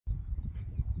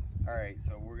All right,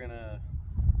 so we're gonna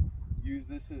use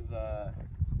this as a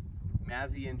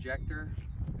Mazzei injector.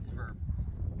 It's for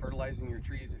fertilizing your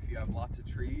trees. If you have lots of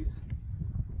trees,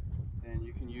 then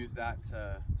you can use that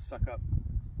to suck up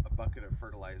a bucket of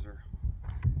fertilizer.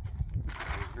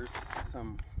 Here's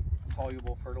some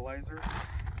soluble fertilizer.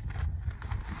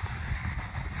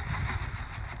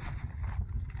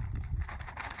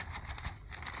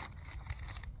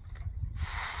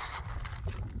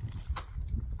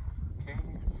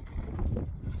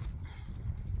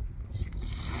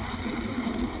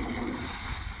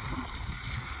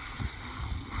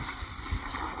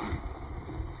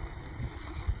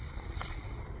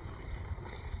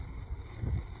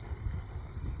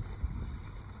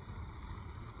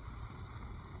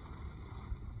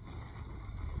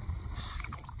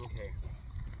 Okay.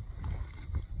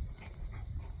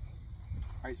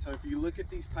 All right, so if you look at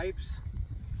these pipes,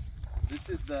 this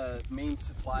is the main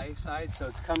supply side, so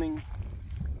it's coming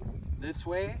this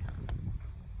way.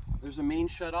 There's a main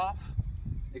shutoff.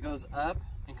 It goes up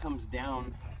and comes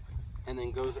down and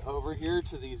then goes over here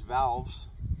to these valves,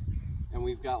 and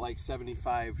we've got like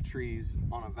 75 trees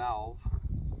on a valve.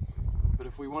 But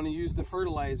if we want to use the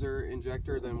fertilizer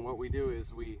injector, then what we do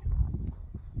is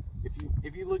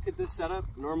if you look at this setup,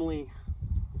 normally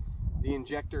the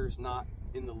injector is not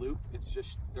in the loop. It's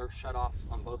just, they're shut off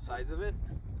on both sides of it.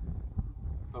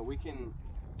 But we can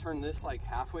turn this like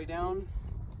halfway down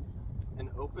and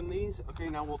open these. Okay,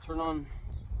 now we'll turn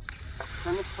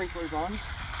the sprinklers on.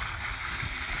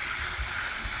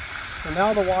 So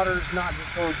now the water is not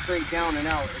just going straight down and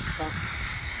out.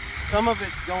 Some of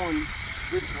it's going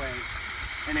this way,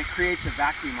 and it creates a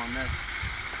vacuum on this.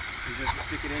 You just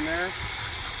stick it in there.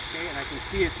 Okay, and I can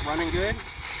see it's running good.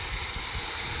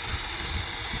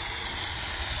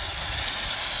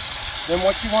 Then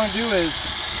what you want to do is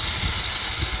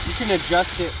you can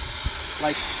adjust it,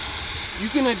 like you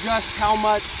can adjust how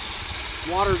much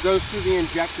water goes through the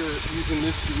injector using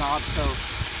this knob. So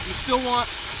you still want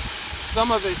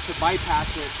some of it to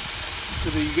bypass it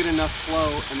so that you get enough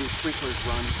flow and your sprinklers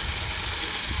run.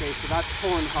 Okay, so that's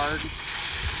pulling hard.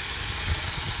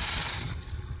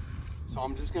 So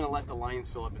I'm just gonna let the lines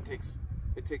fill up. It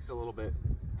takes a little bit.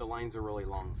 The lines are really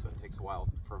long, so it takes a while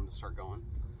for them to start going.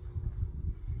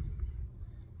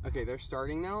 Okay, they're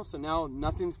starting now. So now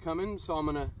nothing's coming. So I'm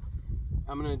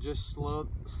gonna just slow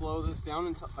this down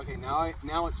until, okay,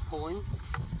 now it's pulling.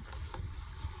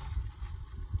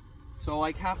 So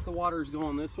like half the water is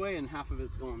going this way and half of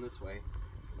it's going this way.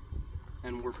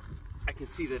 And I can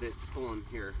see that it's pulling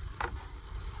here.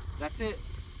 That's it.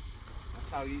 That's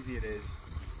how easy it is.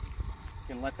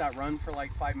 You can let that run for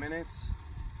like 5 minutes,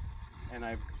 and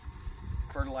I've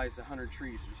fertilized 100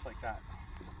 trees just like that.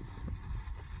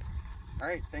 All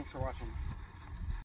right, thanks for watching.